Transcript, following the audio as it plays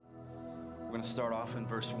We're going to start off in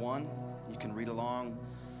verse 1. You can read along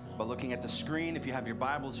by looking at the screen. If you have your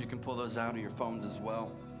Bibles, you can pull those out, or your phones as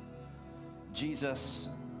well. Jesus,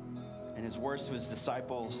 in his words to his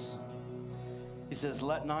disciples, he says,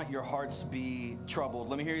 "Let not your hearts be troubled."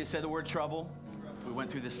 Let me hear you say the word trouble. We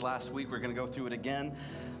went through this last week. We're going to go through it again.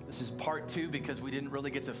 This is part 2 because we didn't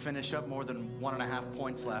really get to finish up more than 1.5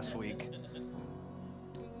 points last week.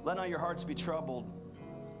 Let not your hearts be troubled.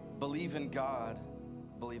 Believe in God.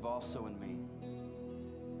 Believe also in me.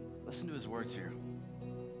 Listen to his words here.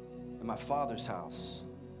 In my Father's house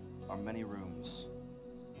are many rooms.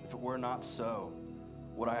 If it were not so,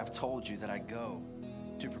 would I have told you that I go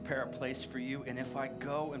to prepare a place for you? And if I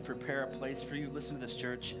go and prepare a place for you, listen to this,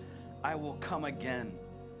 church, I will come again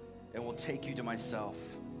and will take you to myself.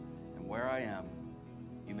 And where I am,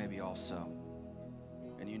 you may be also.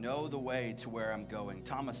 And you know the way to where I'm going.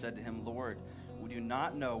 Thomas said to him, Lord, we do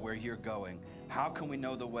not know where you're going. How can we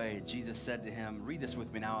know the way? Jesus said to him, read this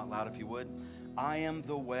with me now out loud if you would. I am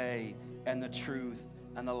the way and the truth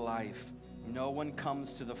and the life. No one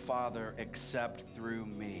comes to the Father except through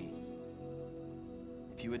me.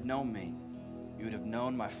 If you had known me, you would have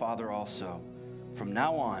known my Father also. From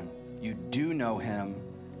now on, you do know him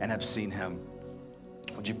and have seen him.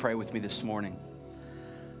 Would you pray with me this morning?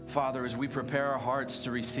 Father, as we prepare our hearts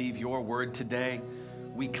to receive your word today,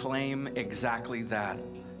 we claim exactly that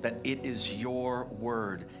it is your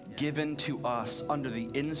word given to us under the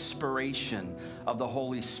inspiration of the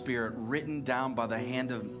Holy Spirit, written down by the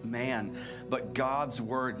hand of man, but God's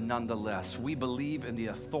word nonetheless. We believe in the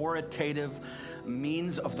authoritative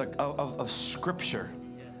means of Scripture.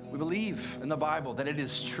 We believe in the Bible that it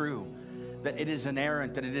is true, that it is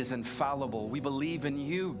inerrant, that it is infallible. We believe in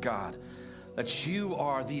you, God, that you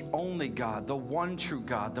are the only God, the one true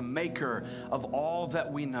God, the maker of all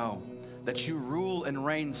that we know, that you rule and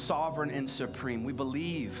reign sovereign and supreme. We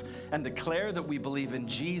believe and declare that we believe in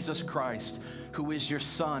Jesus Christ, who is your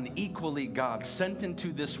Son, equally God, sent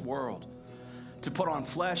into this world to put on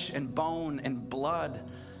flesh and bone and blood,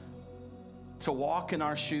 to walk in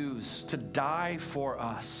our shoes, to die for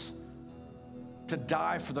us, to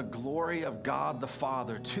die for the glory of God the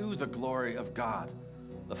Father, to the glory of God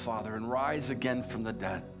the Father, and rise again from the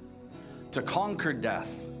dead, to conquer death,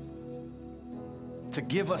 to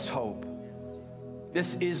give us hope.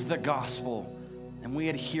 This is the gospel, and we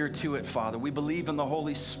adhere to it, Father. We believe in the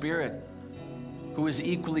Holy Spirit, who is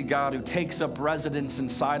equally God, who takes up residence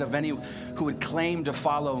inside of any who would claim to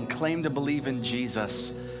follow and claim to believe in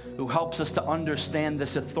Jesus, who helps us to understand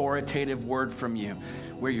this authoritative word from you.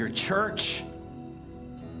 We're your church,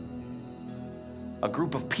 a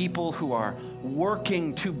group of people who are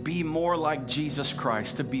working to be more like Jesus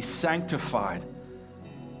Christ, to be sanctified,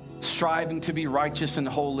 striving to be righteous and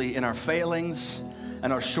holy in our failings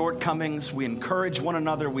and our shortcomings. We encourage one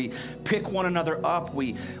another. We pick one another up.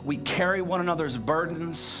 We carry one another's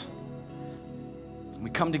burdens.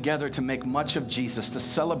 We come together to make much of Jesus, to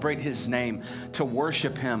celebrate his name, to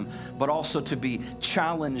worship him, but also to be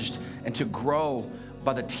challenged and to grow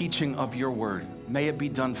by the teaching of your word. May it be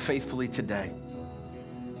done faithfully today.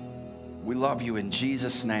 We love you in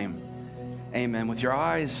Jesus' name. Amen. With your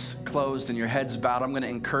eyes closed and your heads bowed, I'm going to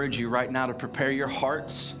encourage you right now to prepare your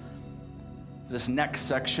hearts for this next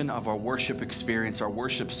section of our worship experience, our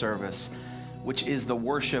worship service, which is the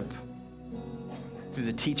worship through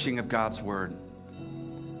the teaching of God's word.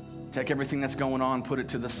 Take everything that's going on, put it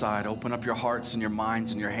to the side. Open up your hearts and your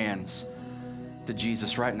minds and your hands to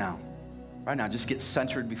Jesus right now. Right now, just get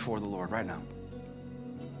centered before the Lord right now.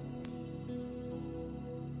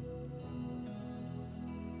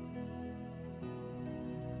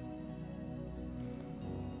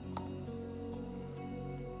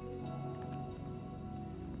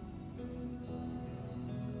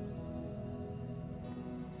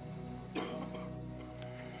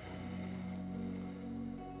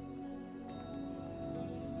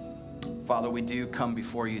 Father, we do come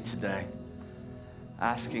before you today,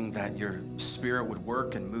 asking that your Spirit would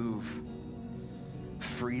work and move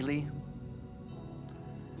freely,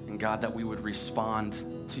 and God, that we would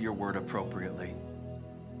respond to your word appropriately.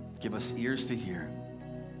 Give us ears to hear,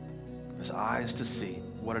 give us eyes to see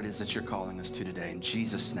what it is that you're calling us to today, in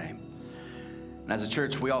Jesus' name. And as a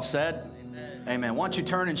church, we all said, amen. Amen. Why don't you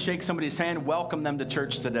turn and shake somebody's hand, welcome them to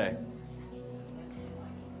church today.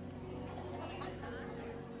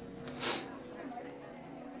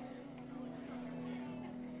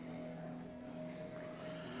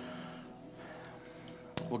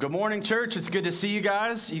 Well, good morning, church. It's good to see you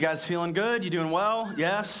guys. You guys feeling good? You doing well?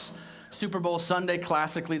 Yes? Super Bowl Sunday,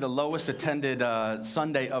 classically the lowest attended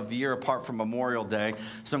Sunday of the year apart from Memorial Day.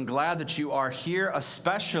 So I'm glad that you are here,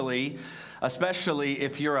 especially especially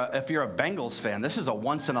if you're a Bengals fan. This is a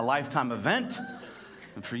once-in-a-lifetime event.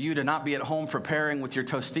 And for you to not be at home preparing with your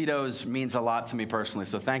Tostitos means a lot to me personally.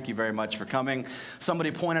 So thank you very much for coming.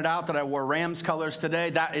 Somebody pointed out that I wore Rams colors today.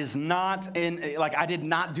 That is not I did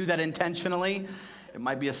not do that intentionally. It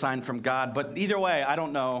might be a sign from God. But either way, I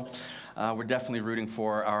don't know. We're definitely rooting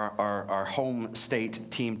for our home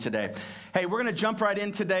state team today. Hey, we're going to jump right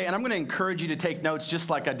in today, and I'm going to encourage you to take notes just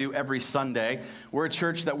like I do every Sunday. We're a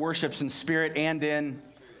church that worships in spirit and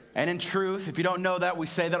in truth. If you don't know that, we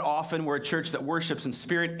say that often. We're a church that worships in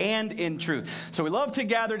spirit and in truth. So we love to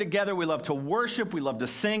gather together. We love to worship. We love to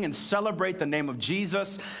sing and celebrate the name of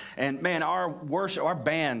Jesus. And man, our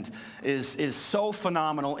band is so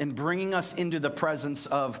phenomenal in bringing us into the presence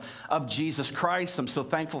of Jesus Christ. I'm so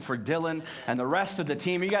thankful for Dylan and the rest of the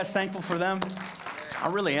team. Are you guys thankful for them? I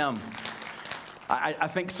really am. I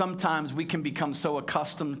think sometimes we can become so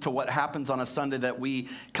accustomed to what happens on a Sunday that we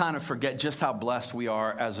kind of forget just how blessed we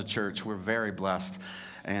are as a church. We're very blessed,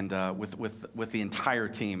 and with the entire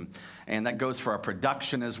team. And that goes for our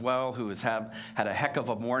production as well, who has had a heck of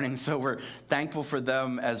a morning. So we're thankful for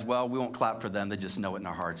them as well. We won't clap for them. They just know it in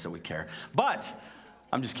our hearts that we care. But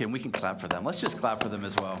I'm just kidding. We can clap for them. Let's just clap for them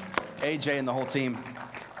as well. AJ and the whole team.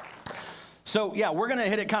 So, yeah, we're going to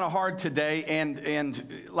hit it kind of hard today,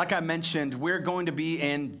 and like I mentioned, we're going to be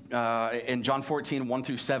in John 14, 1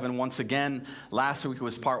 through 7 once again. Last week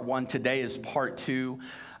was part 1. Today is part 2.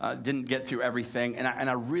 Didn't get through everything, and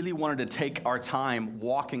I really wanted to take our time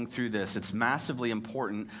walking through this. It's massively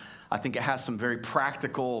important. I think it has some very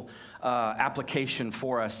practical application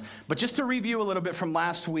for us. But just to review a little bit from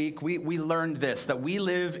last week, we learned this, that we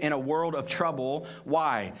live in a world of trouble.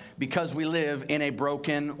 Why? Because we live in a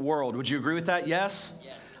broken world. Would you agree with that? Yes?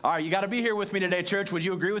 Yes. All right, you got to be here with me today, church. Would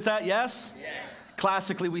you agree with that? Yes? Yes.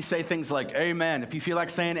 Classically, we say things like, amen. If you feel like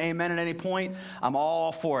saying amen at any point, I'm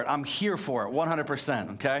all for it. I'm here for it,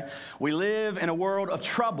 100%, okay? We live in a world of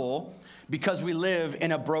trouble because we live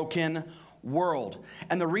in a broken world.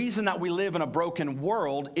 And the reason that we live in a broken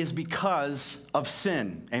world is because of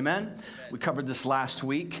sin. Amen? We covered this last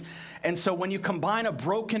week. And so when you combine a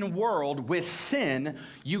broken world with sin,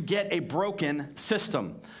 you get a broken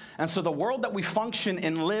system. And so the world that we function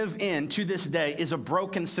and live in to this day is a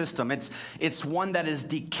broken system. It's one that is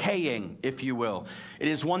decaying, if you will. It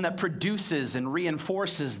is one that produces and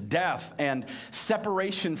reinforces death and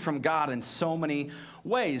separation from God in so many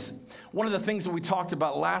ways. One of the things that we talked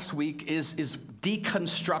about last week is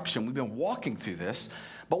deconstruction. We've been walking through this.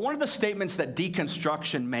 But one of the statements that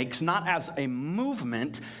deconstruction makes, not as a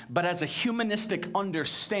movement, but as a humanistic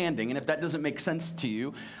understanding, and if that doesn't make sense to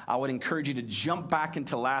you, I would encourage you to jump back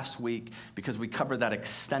into last week because we covered that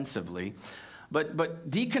extensively. But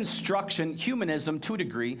deconstruction, humanism to a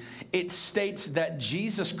degree, it states that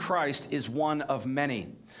Jesus Christ is one of many.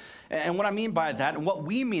 And what I mean by that, and what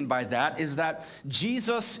we mean by that, is that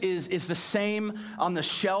Jesus is the same on the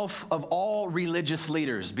shelf of all religious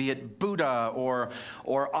leaders, be it Buddha or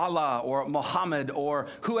Allah or Muhammad or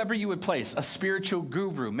whoever you would place, a spiritual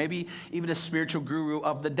guru, maybe even a spiritual guru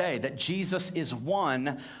of the day, that Jesus is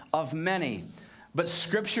one of many. But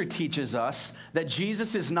Scripture teaches us that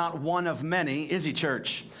Jesus is not one of many, is he,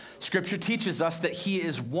 church? Scripture teaches us that he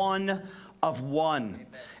is one of one.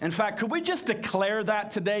 In fact, could we just declare that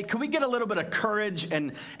today? Could we get a little bit of courage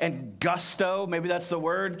and gusto? Maybe that's the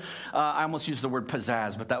word. I almost used the word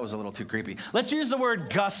pizzazz, but that was a little too creepy. Let's use the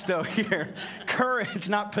word gusto here. Courage,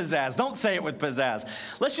 not pizzazz. Don't say it with pizzazz.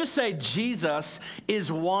 Let's just say Jesus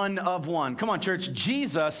is one of one. Come on, church.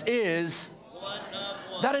 Jesus is one of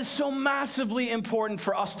one. That is so massively important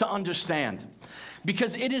for us to understand,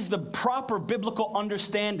 because it is the proper biblical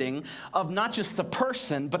understanding of not just the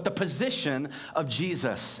person, but the position of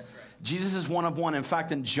Jesus. Jesus is one of one. In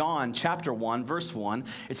fact, in John chapter 1, verse 1,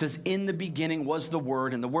 it says, in the beginning was the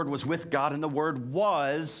Word, and the Word was with God, and the Word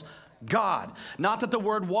was God. Not that the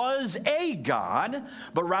Word was a God,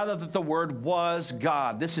 but rather that the Word was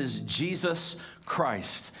God. This is Jesus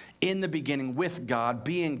Christ, in the beginning with God,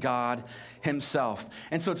 being God himself.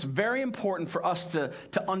 And so it's very important for us to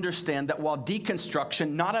understand that while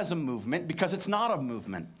deconstruction, not as a movement, because it's not a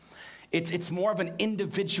movement, it's more of an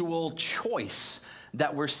individual choice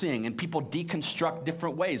that we're seeing. And people deconstruct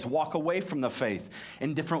different ways, walk away from the faith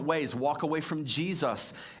in different ways, walk away from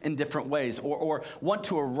Jesus in different ways, or want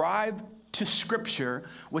to arrive to Scripture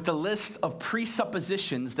with a list of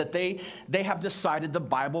presuppositions that they have decided the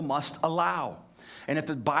Bible must allow. And if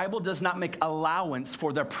the Bible does not make allowance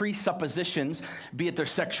for their presuppositions, be it their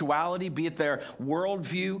sexuality, be it their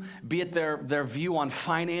worldview, be it their view on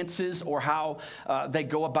finances or how they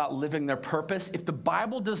go about living their purpose, if the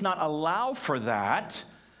Bible does not allow for that,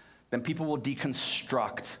 then people will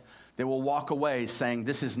deconstruct They will walk away saying,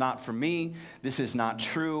 this is not for me, this is not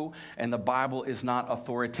true, and the Bible is not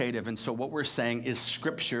authoritative. And so what we're saying is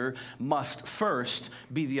Scripture must first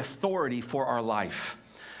be the authority for our life.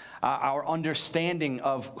 Our understanding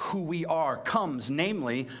of who we are comes,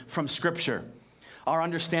 namely, from Scripture. Our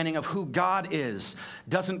understanding of who God is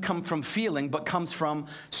doesn't come from feeling, but comes from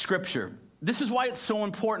Scripture. This is why it's so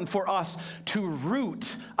important for us to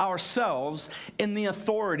root ourselves in the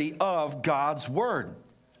authority of God's Word.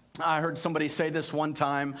 I heard somebody say this one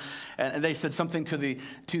time, and they said something to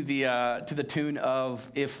the tune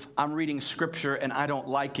of, if I'm reading Scripture and I don't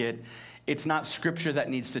like it, it's not Scripture that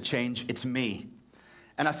needs to change, it's me.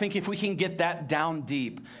 And I think if we can get that down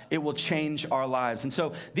deep, it will change our lives. And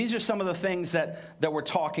so these are some of the things that we're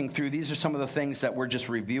talking through. These are some of the things that we're just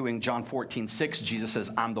reviewing. John 14:6, Jesus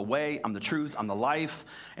says, I'm the way, I'm the truth, I'm the life.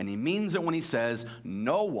 And he means it when he says,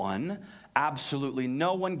 no one, absolutely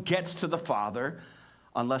no one gets to the Father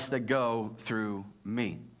unless they go through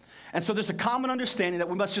me. And so there's a common understanding that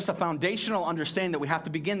we must, just a foundational understanding that we have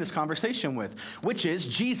to begin this conversation with, which is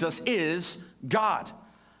Jesus is God.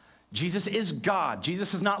 Jesus is God.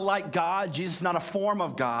 Jesus is not like God. Jesus is not a form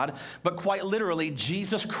of God, but quite literally,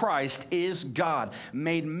 Jesus Christ is God,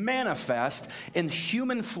 made manifest in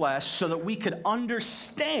human flesh so that we could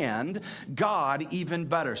understand God even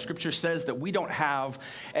better. Scripture says that we don't have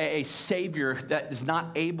a Savior that is not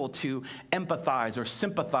able to empathize or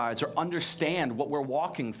sympathize or understand what we're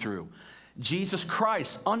walking through. Jesus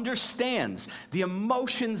Christ understands the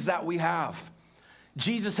emotions that we have.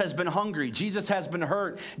 Jesus has been hungry. Jesus has been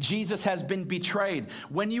hurt. Jesus has been betrayed.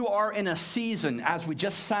 When you are in a season, as we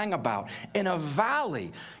just sang about, in a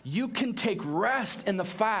valley, you can take rest in the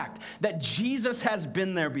fact that Jesus has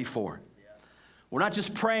been there before. We're not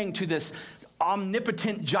just praying to this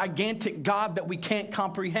omnipotent, gigantic God that we can't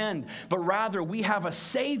comprehend, but rather we have a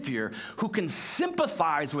Savior who can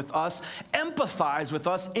sympathize with us, empathize with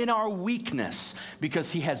us in our weakness,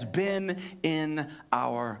 because he has been in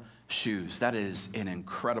our shoes. That is an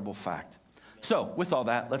incredible fact. So, with all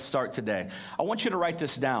that, let's start today. I want you to write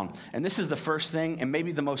this down. And this is the first thing, and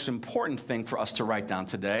maybe the most important thing for us to write down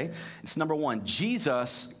today. It's number one,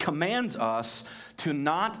 Jesus commands us to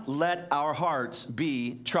not let our hearts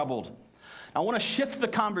be troubled. I want to shift the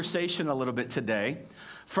conversation a little bit today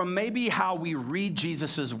from maybe how we read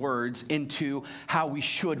Jesus' words into how we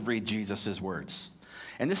should read Jesus' words.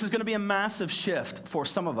 And this is going to be a massive shift for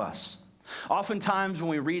some of us. Oftentimes when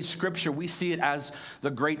we read Scripture, we see it as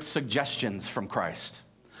the great suggestions from Christ.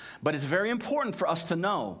 But it's very important for us to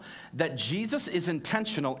know that Jesus is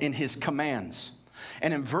intentional in his commands.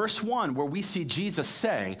 And in verse 1, where we see Jesus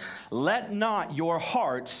say, let not your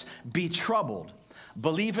hearts be troubled.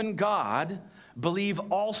 Believe in God, believe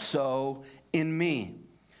also in me.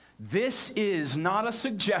 This is not a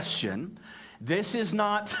suggestion. This is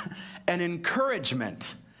not an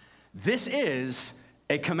encouragement. This is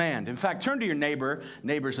a command. In fact, turn to your neighbor.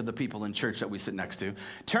 Neighbors are the people in church that we sit next to.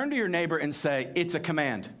 Turn to your neighbor and say, it's a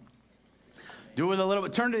command. Do it a little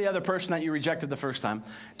bit. Turn to the other person that you rejected the first time.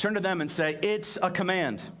 Turn to them and say, it's a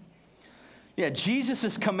command. Yeah,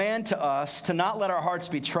 Jesus' command to us to not let our hearts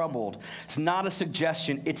be troubled. It's not a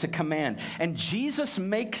suggestion, it's a command. And Jesus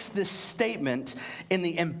makes this statement in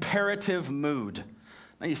the imperative mood.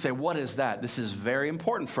 Now you say, what is that? This is very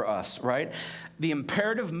important for us, right? The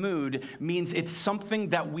imperative mood means it's something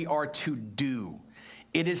that we are to do.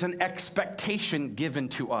 It is an expectation given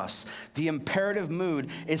to us. The imperative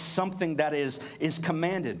mood is something that is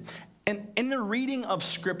commanded. And in the reading of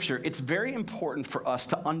Scripture, it's very important for us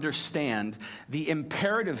to understand the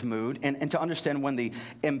imperative mood and to understand when the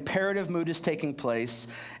imperative mood is taking place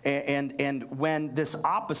and when this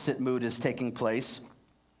opposite mood is taking place.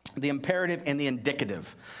 The imperative and the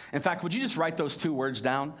indicative. In fact, would you just write those two words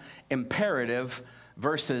down? Imperative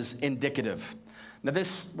versus indicative. Now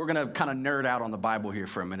this, we're going to kind of nerd out on the Bible here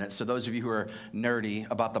for a minute. So those of you who are nerdy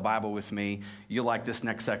about the Bible with me, you'll like this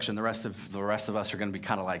next section. The rest of us are going to be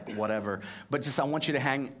kind of like whatever. But just I want you to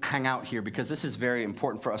hang out here because this is very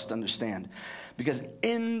important for us to understand. Because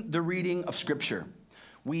in the reading of Scripture,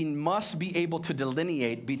 we must be able to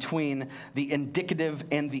delineate between the indicative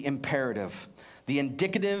and the imperative. The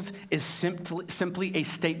indicative is simply a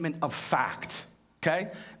statement of fact, okay?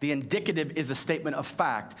 The indicative is a statement of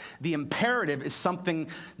fact. The imperative is something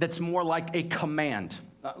that's more like a command.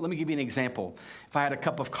 Let me give you an example. If I had a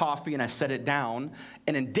cup of coffee and I set it down,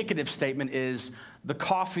 an indicative statement is the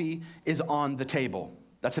coffee is on the table.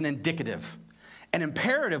 That's an indicative. An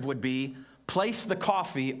imperative would be place the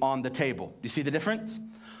coffee on the table. Do you see the difference?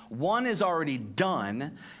 One is already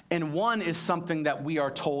done, and one is something that we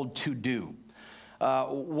are told to do.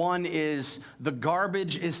 One is the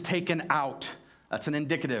garbage is taken out That's an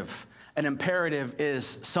indicative. An imperative is,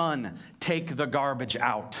 son, take the garbage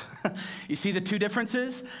out. You see the two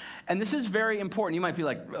differences? And this is very important. You might be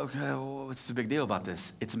like, okay, well, what's the big deal about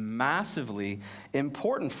this? It's massively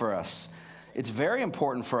important for us. It's very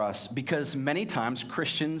important for us because many times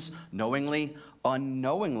Christians knowingly,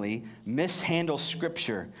 unknowingly mishandle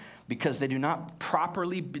Scripture because they do not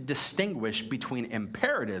properly distinguish between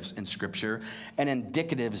imperatives in Scripture and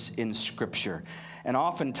indicatives in Scripture. And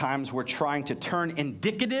oftentimes we're trying to turn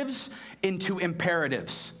indicatives into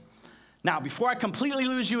imperatives. Now, before I completely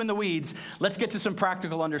lose you in the weeds, let's get to some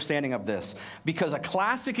practical understanding of this. Because a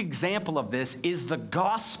classic example of this is the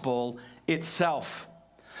gospel itself.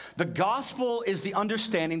 The gospel is the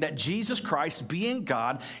understanding that Jesus Christ, being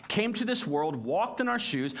God, came to this world, walked in our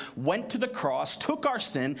shoes, went to the cross, took our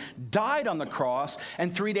sin, died on the cross,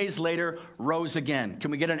 and 3 days later rose again.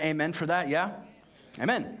 Can we get an amen for that? Yeah?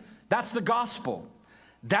 Amen. That's the gospel.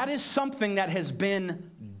 That is something that has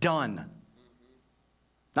been done.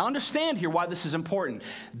 Now understand here why this is important.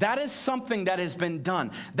 That is something that has been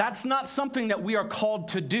done. That's not something that we are called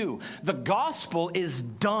to do. The gospel is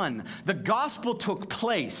done. The gospel took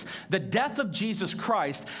place. The death of Jesus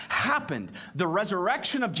Christ happened. The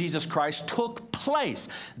resurrection of Jesus Christ took place.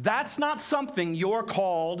 That's not something you're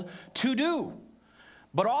called to do.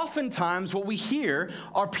 But oftentimes what we hear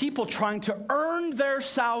are people trying to earn their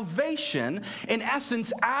salvation, in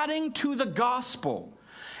essence, adding to the gospel.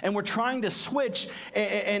 And we're trying to switch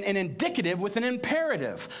an indicative with an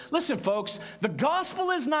imperative. Listen, folks, the gospel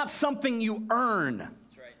is not something you earn.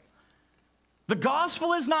 That's right. The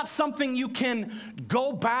gospel is not something you can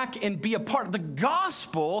go back and be a part of. The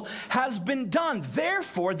gospel has been done.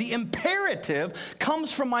 Therefore, the imperative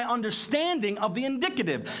comes from my understanding of the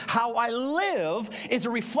indicative. How I live is a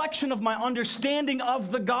reflection of my understanding of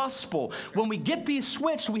the gospel. When we get these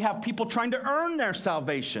switched, we have people trying to earn their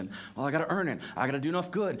salvation. Well, I got to earn it. I got to do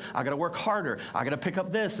enough good. I got to work harder. I got to pick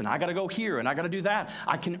up this, and I got to go here, and I got to do that.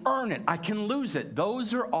 I can earn it. I can lose it.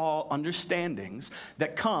 Those are all understandings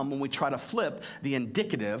that come when we try to flip the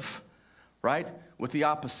indicative, right, with the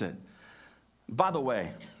opposite. By the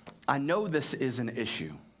way, I know this is an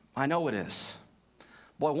issue. I know it is.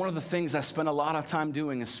 Boy, one of the things I spend a lot of time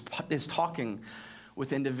doing is talking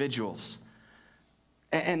with individuals.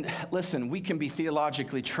 And listen, we can be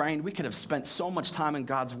theologically trained. We could have spent so much time in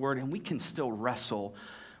God's word, and we can still wrestle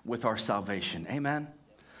with our salvation. Amen?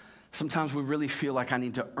 Sometimes we really feel like I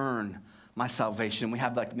need to earn my salvation. We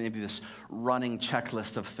have like maybe this running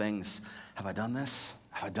checklist of things. Have I done this?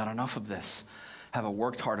 Have I done enough of this? Have I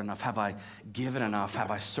worked hard enough? Have I given enough? Have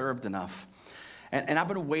I served enough? And I've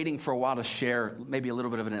been waiting for a while to share maybe a little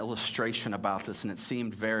bit of an illustration about this, and it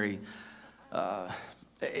seemed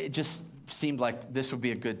it just seemed like this would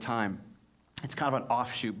be a good time. It's kind of an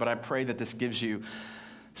offshoot, but I pray that this gives you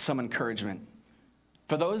some encouragement.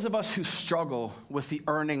 For those of us who struggle with the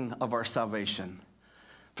earning of our salvation,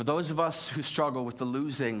 for those of us who struggle with the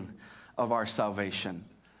losing of our salvation,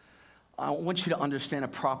 I want you to understand a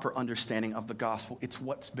proper understanding of the gospel. It's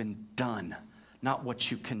what's been done, not what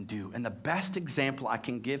you can do. And the best example I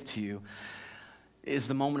can give to you is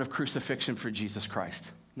the moment of crucifixion for Jesus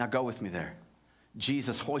Christ. Now go with me there.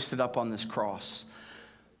 Jesus hoisted up on this cross,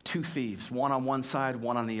 two thieves, one on one side,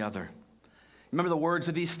 one on the other. Remember the words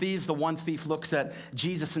of these thieves? The one thief looks at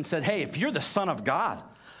Jesus and said, hey, if you're the Son of God,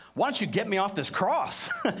 why don't you get me off this cross?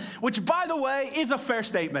 Which, by the way, is a fair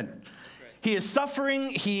statement. Right. He is suffering.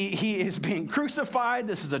 He is being crucified.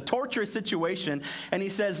 This is a torturous situation. And he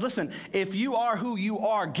says, listen, if you are who you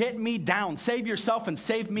are, get me down. Save yourself and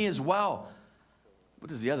save me as well. What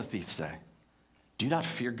does the other thief say? Do you not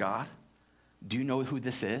fear God? Do you know who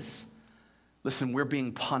this is? Listen, we're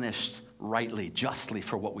being punished rightly, justly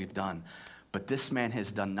for what we've done. But this man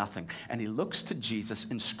has done nothing. And he looks to Jesus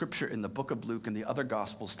in Scripture, in the book of Luke and the other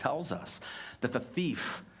Gospels, tells us that the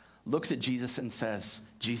thief looks at Jesus and says,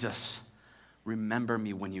 Jesus, remember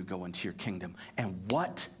me when you go into your kingdom. And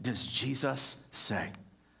what does Jesus say?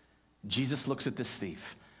 Jesus looks at this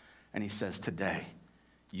thief and he says, today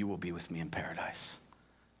you will be with me in paradise.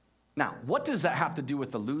 Now, what does that have to do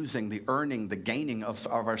with the losing, the earning, the gaining of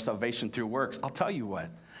our salvation through works? I'll tell you what.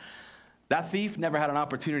 That thief never had an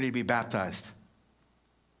opportunity to be baptized.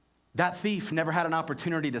 That thief never had an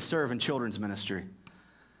opportunity to serve in children's ministry.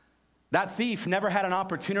 That thief never had an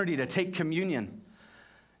opportunity to take communion.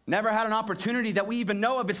 Never had an opportunity that we even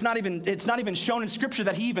know of. It's not even shown in Scripture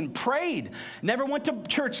that he even prayed. Never went to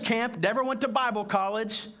church camp. Never went to Bible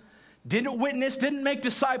college. Didn't witness. Didn't make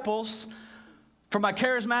disciples. For my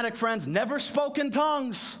charismatic friends, never spoke in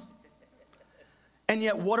tongues. And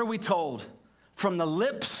yet, what are we told? From the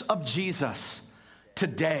lips of Jesus,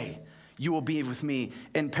 today you will be with me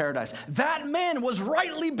in paradise. That man was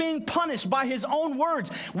rightly being punished by his own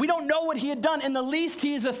words. We don't know what he had done. In the least,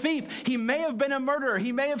 he is a thief. He may have been a murderer.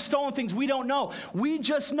 He may have stolen things. We don't know. We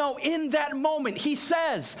just know in that moment, he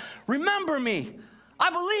says, remember me.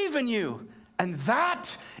 I believe in you. And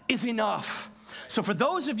that is enough. So for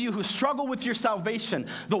those of you who struggle with your salvation,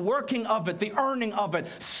 the working of it, the earning of it,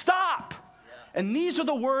 stop. And these are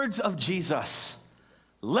the words of Jesus.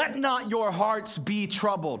 Let not your hearts be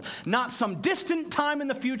troubled. Not some distant time in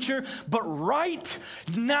the future, but right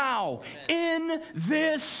now, in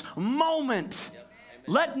this moment.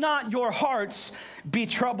 Let not your hearts be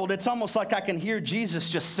troubled. It's almost like I can hear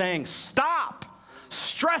Jesus just saying, stop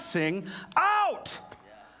stressing out.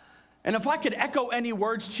 And if I could echo any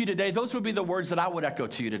words to you today, those would be the words that I would echo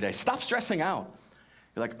to you today. Stop stressing out.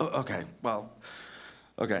 You're like, oh,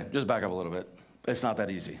 okay, just back up a little bit. It's not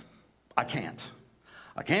that easy. I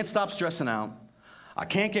can't stop stressing out. I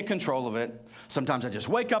can't get control of it. Sometimes I just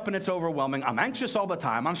wake up and it's overwhelming. I'm anxious all the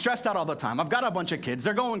time. I'm stressed out all the time. I've got a bunch of kids.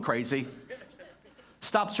 They're going crazy.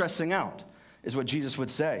 Stop stressing out is what Jesus would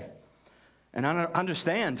say. And I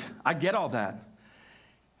understand. I get all that.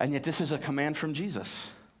 And yet this is a command from Jesus.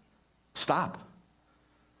 Stop.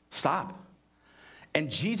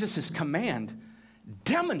 And Jesus' command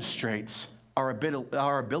demonstrates our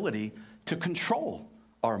ability to control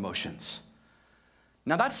our emotions.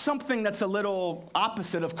 Now, that's something that's a little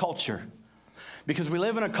opposite of culture, because we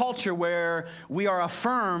live in a culture where we are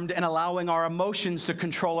affirmed in allowing our emotions to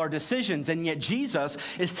control our decisions, and yet Jesus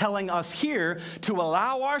is telling us here to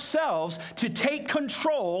allow ourselves to take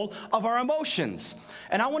control of our emotions.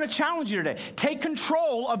 And I want to challenge you today. Take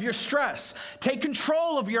control of your stress. Take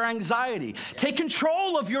control of your anxiety. Take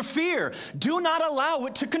control of your fear. Do not allow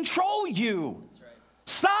it to control you.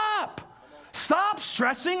 Stop. Stop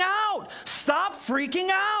stressing out. Stop freaking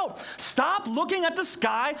out. Stop looking at the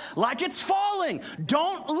sky like it's falling.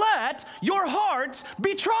 Don't let your hearts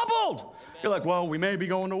be troubled. You're like, well, we may be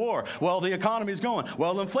going to war. Well, the economy's going.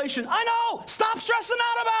 Well, inflation. I know. Stop stressing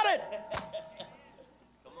out about it.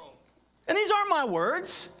 And these aren't my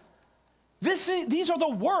words. These are the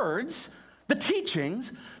words, the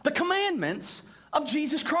teachings, the commandments of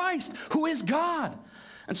Jesus Christ, who is God.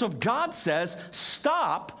 And so if God says,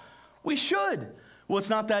 stop, we should. Well, it's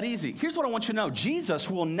not that easy. Here's what I want you to know. Jesus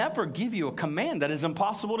will never give you a command that is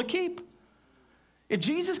impossible to keep. If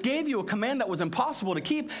Jesus gave you a command that was impossible to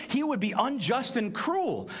keep, he would be unjust and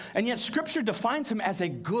cruel. And yet Scripture defines him as a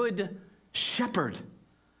good shepherd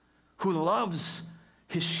who loves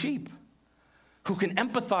his sheep, who can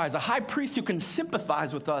empathize, a high priest who can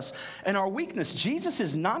sympathize with us and our weakness. Jesus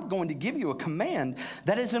is not going to give you a command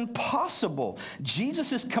that is impossible.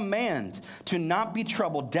 Jesus' command to not be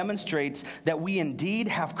troubled demonstrates that we indeed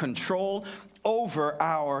have control over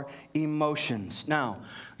our emotions. Now,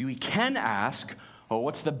 we can ask, well,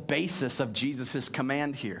 what's the basis of Jesus'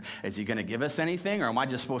 command here? Is he going to give us anything, or am I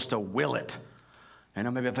just supposed to will it?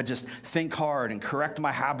 Maybe if I just think hard and correct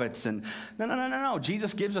my habits. And no.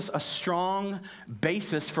 Jesus gives us a strong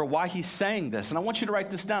basis for why he's saying this. And I want you to write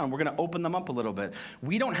this down. We're going to open them up a little bit.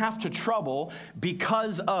 We don't have to trouble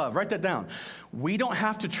because of, write that down. We don't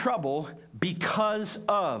have to trouble because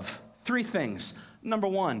of three things. Number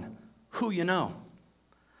one, who you know.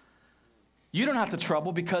 You don't have to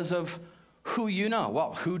trouble because of who you know.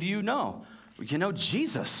 Well, who do you know? You know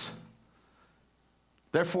Jesus.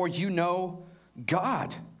 Therefore, you know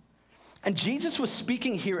God. And Jesus was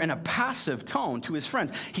speaking here in a passive tone to his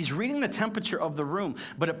friends. He's reading the temperature of the room,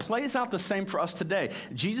 but it plays out the same for us today.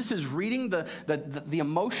 Jesus is reading the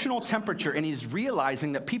emotional temperature, and he's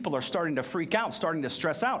realizing that people are starting to freak out, starting to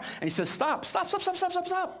stress out. And he says, stop.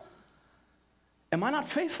 Am I not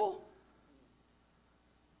faithful?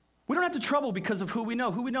 We don't have to trouble because of who we know.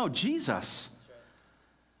 Who we know? Jesus.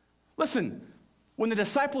 Listen, when the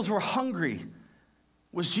disciples were hungry,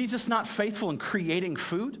 was Jesus not faithful in creating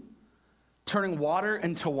food, turning water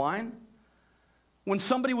into wine? When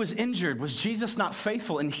somebody was injured, was Jesus not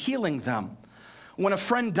faithful in healing them? When a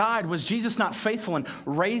friend died, was Jesus not faithful in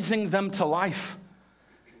raising them to life?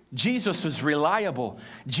 Jesus is reliable.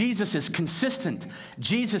 Jesus is consistent.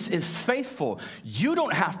 Jesus is faithful. You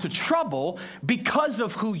don't have to trouble because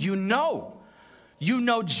of who you know. You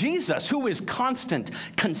know Jesus, who is constant,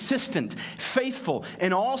 consistent, faithful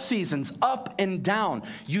in all seasons, up and down.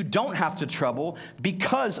 You don't have to trouble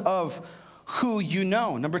because of who you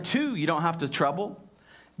know. Number two, you don't have to trouble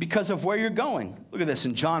because of where you're going. Look at this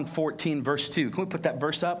in John 14, verse 2. Can we put that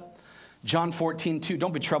verse up? John 14, 2.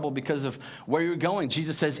 Don't be troubled because of where you're going.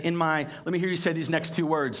 Jesus says, let me hear you say these next two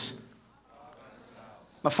words.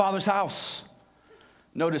 My Father's house.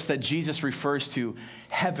 Notice that Jesus refers to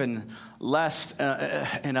heaven less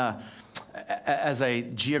in a as a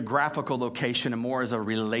geographical location and more as a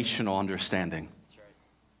relational understanding. That's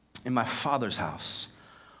right. In my Father's house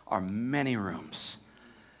are many rooms.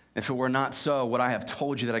 If it were not so, would I have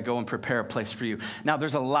told you that I go and prepare a place for you? Now,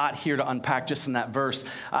 there's a lot here to unpack just in that verse.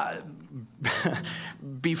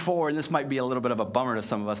 Before, and this might be a little bit of a bummer to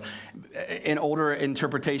some of us, in older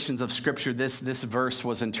interpretations of Scripture, this verse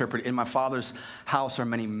was interpreted, in my Father's house are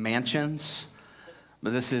many mansions,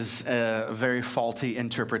 but this is a very faulty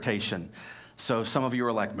interpretation. So some of you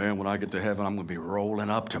are like, man, when I get to heaven, I'm going to be rolling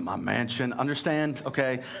up to my mansion. Understand?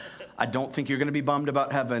 Okay. I don't think you're going to be bummed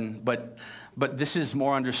about heaven, but this is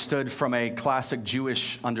more understood from a classic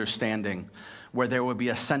Jewish understanding, where there would be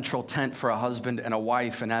a central tent for a husband and a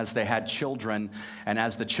wife, and as they had children, and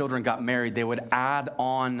as the children got married, they would add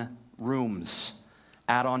on rooms,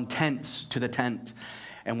 add on tents to the tent.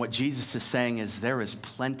 And what Jesus is saying is there is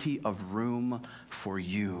plenty of room for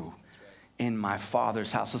you in my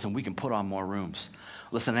Father's house. Listen, we can put on more rooms.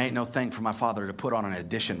 Listen, it ain't no thing for my Father to put on an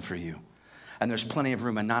addition for you. And there's plenty of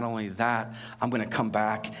room. And not only that, I'm going to come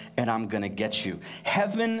back and I'm going to get you.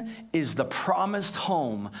 Heaven is the promised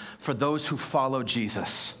home for those who follow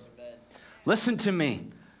Jesus. Amen. Listen to me.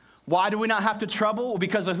 Why do we not have to trouble? Well,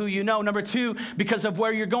 because of who you know. Number two, because of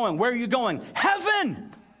where you're going. Where are you going?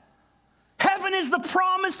 Heaven. Heaven is the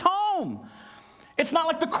promised home. It's not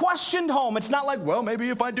like the questioned home. It's not like, well, maybe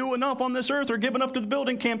if I do enough on this earth or give enough to the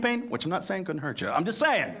building campaign, which I'm not saying couldn't hurt you. I'm just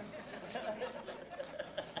saying.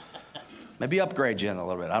 Maybe upgrade you in a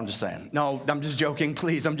little bit. I'm just saying. No, I'm just joking.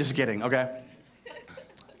 Please, I'm just kidding, okay?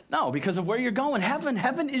 No, because of where you're going.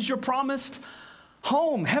 Heaven is your promised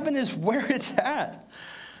home. Heaven is where it's at.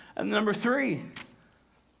 And number three,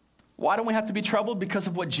 why don't we have to be troubled? Because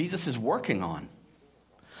of what Jesus is working on.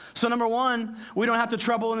 So number one, we don't have to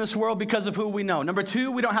trouble in this world because of who we know. Number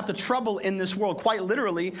two, we don't have to trouble in this world, quite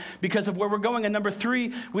literally, because of where we're going. And number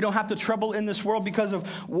three, we don't have to trouble in this world because of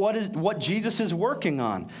what Jesus is working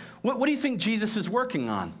on. What do you think Jesus is working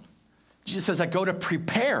on? Jesus says, I go to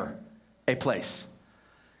prepare a place.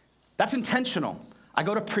 That's intentional. I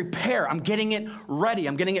go to prepare. I'm getting it ready.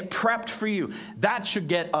 I'm getting it prepped for you. That should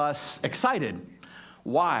get us excited.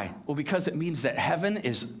 Why? Well, because it means that heaven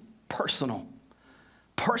is personal.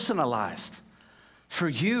 Personalized for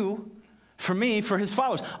you, for me, for his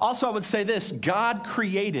followers. Also, I would say this, God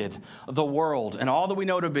created the world and all that we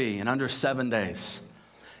know to be in under 7 days.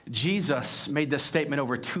 Jesus made this statement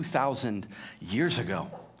over 2,000 years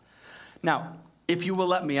ago. Now, if you will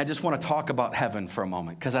let me, I just want to talk about heaven for a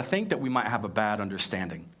moment, because I think that we might have a bad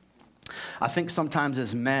understanding. I think sometimes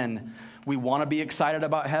as men, we want to be excited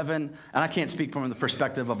about heaven, and I can't speak from the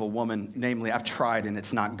perspective of a woman, namely, I've tried and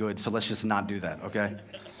it's not good, so let's just not do that, okay?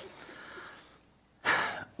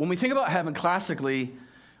 When we think about heaven, classically,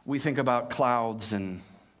 we think about clouds and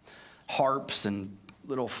harps and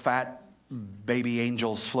little fat baby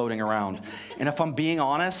angels floating around. And if I'm being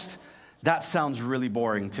honest, that sounds really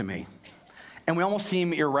boring to me. And we almost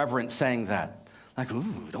seem irreverent saying that. Like,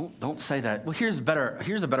 ooh, don't say that. Well, here's a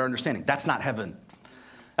better understanding. That's not heaven.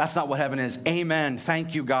 That's not what heaven is. Amen.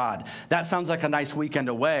 Thank you, God. That sounds like a nice weekend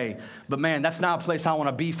away. But man, that's not a place I want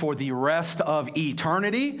to be for the rest of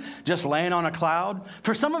eternity, just laying on a cloud.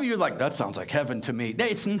 For some of you, like, that sounds like heaven to me.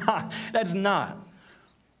 It's not. That's not.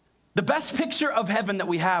 The best picture of heaven that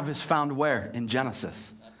we have is found where? In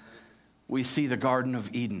Genesis. We see the Garden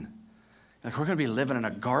of Eden. Like, we're going to be living in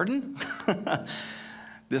a garden?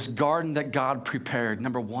 This garden that God prepared.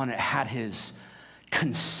 Number one, it had his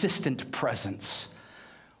consistent presence,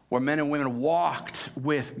 where men and women walked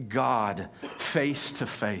with God face to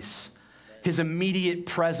face. His immediate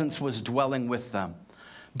presence was dwelling with them.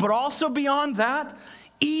 But also beyond that,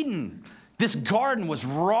 Eden, this garden was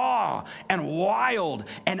raw and wild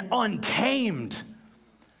and untamed.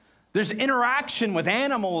 There's interaction with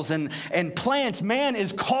animals and plants. Man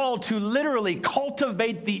is called to literally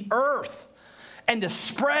cultivate the earth and to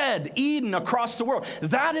spread Eden across the world.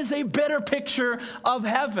 That is a better picture of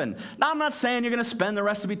heaven. Now, I'm not saying you're going to spend the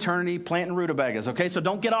rest of eternity planting rutabagas, okay? So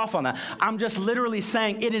don't get off on that. I'm just literally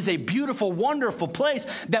saying it is a beautiful, wonderful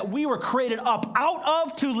place that we were created up out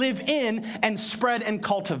of to live in and spread and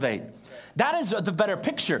cultivate. That is the better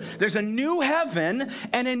picture. There's a new heaven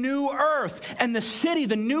and a new earth. And the city,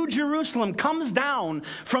 the new Jerusalem, comes down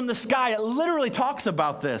from the sky. It literally talks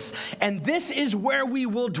about this. And this is where we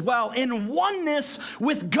will dwell in oneness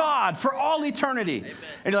with God for all eternity. Amen.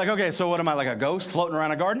 And you're like, okay, so what am I, like a ghost floating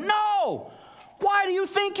around a garden? No! Why do you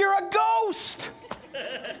think you're a ghost?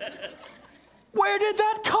 Where did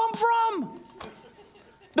that come from?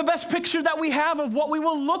 The best picture that we have of what we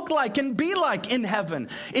will look like and be like in heaven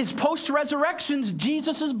is post-resurrection's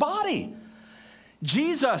Jesus' body.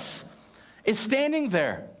 Jesus is standing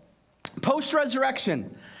there,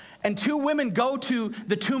 Post-resurrection, and two women go to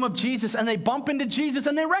the tomb of Jesus, and they bump into Jesus,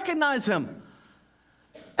 and they recognize him.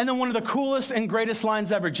 And then one of the coolest and greatest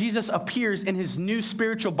lines ever, Jesus appears in his new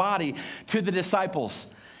spiritual body to the disciples.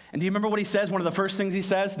 And do you remember what he says? One of the first things he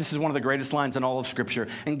says, this is one of the greatest lines in all of Scripture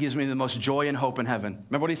and gives me the most joy and hope in heaven.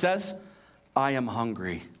 Remember what he says? I am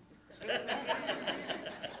hungry.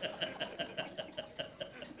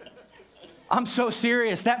 I'm so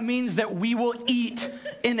serious. That means that we will eat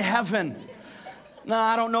in heaven. Now,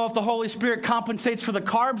 I don't know if the Holy Spirit compensates for the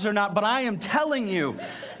carbs or not, but I am telling you,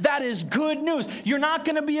 that is good news. You're not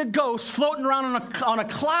going to be a ghost floating around on a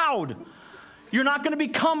cloud. You're not going to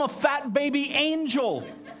become a fat baby angel,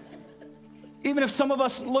 even if some of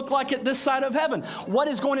us look like it this side of heaven. What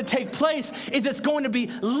is going to take place is it's going to be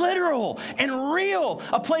literal and real,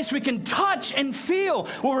 a place we can touch and feel,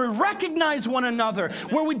 where we recognize one another,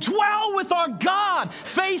 where we dwell with our God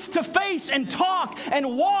face to face and talk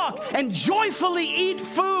and walk and joyfully eat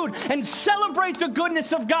food and celebrate the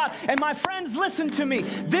goodness of God. And my friends, listen to me.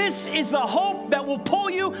 This is the hope that will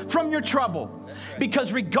pull you from your trouble.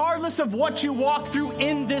 Because regardless of what you walk through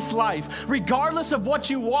in this life, regardless of what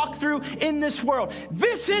you walk through in this world,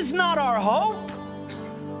 this is not our hope.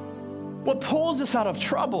 What pulls us out of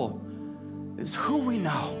trouble is who we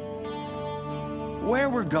know, where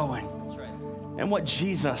we're going, and what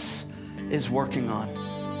Jesus is working on.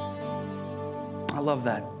 I love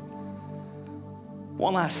that.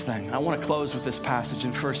 One last thing. I want to close with this passage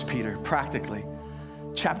in 1 Peter, practically.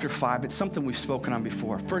 Chapter 5, it's something we've spoken on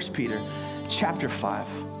before. 1 Peter, chapter 5.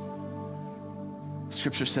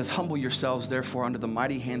 Scripture says, humble yourselves, therefore, under the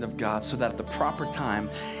mighty hand of God, so that at the proper time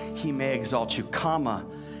he may exalt you,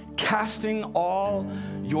 casting all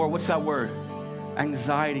your, what's that word?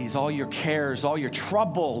 Anxieties, all your cares, all your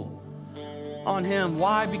trouble on him.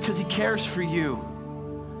 Why? Because he cares for you.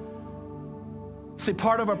 See,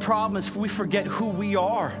 part of our problem is we forget who we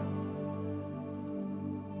are.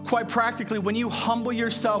 Quite practically, when you humble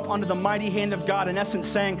yourself under the mighty hand of God, in essence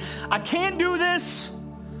saying, I can't do this,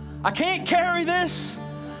 I can't carry this,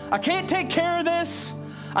 I can't take care of this,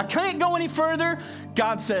 I can't go any further,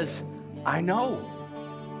 God says, I know.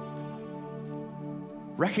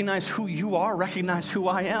 Recognize who you are, recognize who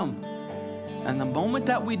I am. And the moment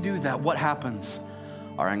that we do that, what happens?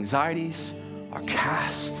 Our anxieties are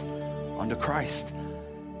cast onto Christ.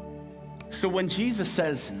 So when Jesus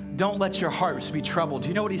says, don't let your hearts be troubled, do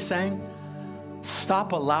you know what he's saying?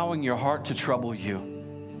 Stop allowing your heart to trouble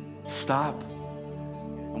you. Stop.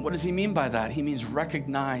 And what does he mean by that? He means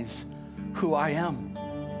recognize who I am.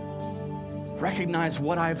 Recognize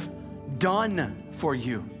what I've done for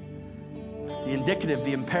you. The indicative,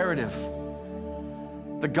 the imperative.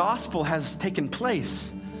 The gospel has taken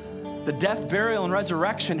place. The death, burial, and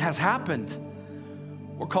resurrection has happened.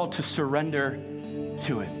 We're called to surrender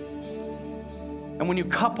to it. And when you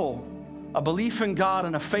couple a belief in God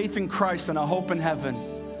and a faith in Christ and a hope in heaven,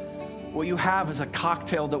 what you have is a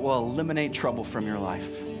cocktail that will eliminate trouble from your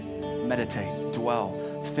life. Meditate,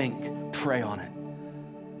 dwell, think, pray on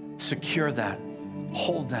it. Secure that,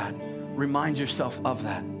 hold that, remind yourself of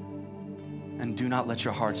that, and do not let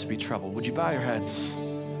your hearts be troubled. Would you bow your heads?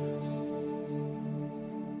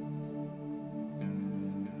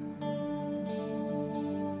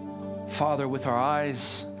 Father, with our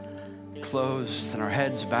eyes closed and our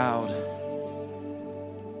heads bowed,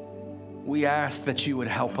 we ask that you would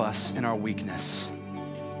help us in our weakness.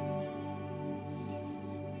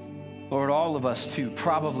 Lord, all of us to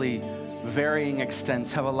probably varying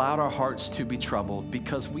extents have allowed our hearts to be troubled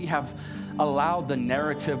because we have allowed the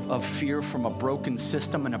narrative of fear from a broken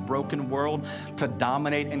system and a broken world to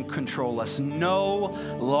dominate and control us. No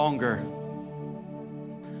longer.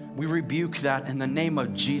 We rebuke that in the name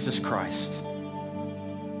of Jesus Christ,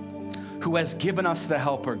 who has given us the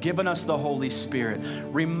Helper, given us the Holy Spirit.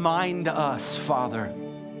 Remind us, Father,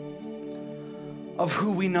 of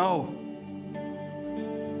who we know.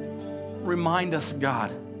 Remind us,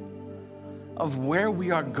 God, of where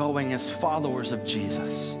we are going as followers of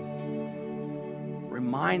Jesus.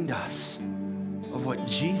 Remind us of what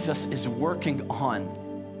Jesus is working on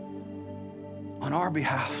our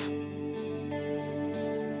behalf.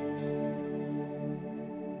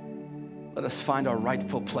 Let us find our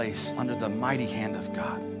rightful place under the mighty hand of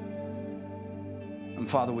God. And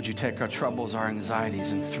Father, would you take our troubles, our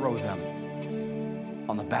anxieties, and throw them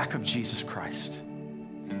on the back of Jesus Christ,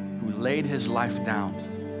 who laid his life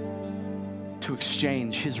down to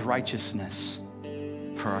exchange his righteousness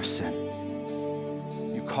for our sin.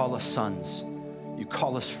 You call us sons. You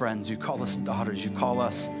call us friends. You call us daughters. You call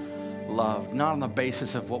us loved, not on the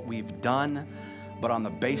basis of what we've done, but on the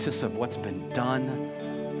basis of what's been done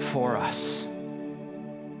for us.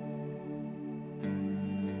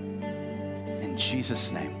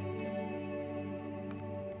 Jesus' name.